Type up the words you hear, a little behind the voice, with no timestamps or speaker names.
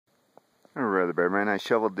Brother Bear, man. I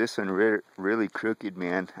shoveled this one really crooked,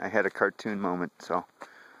 man. I had a cartoon moment, so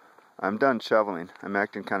I'm done shoveling. I'm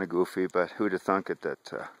acting kind of goofy, but who'd have thunk it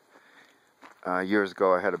that years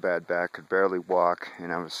ago I had a bad back, could barely walk,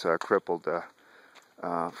 and I was crippled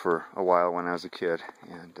for a while when I was a kid.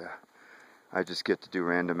 And I just get to do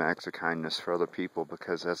random acts of kindness for other people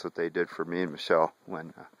because that's what they did for me and Michelle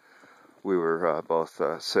when we were both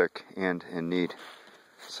sick and in need.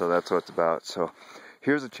 So that's what it's about. So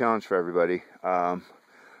here's a challenge for everybody.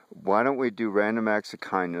 Why don't we do random acts of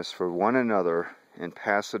kindness for one another and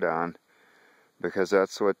pass it on, because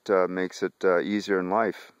that's what makes it easier in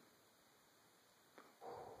life.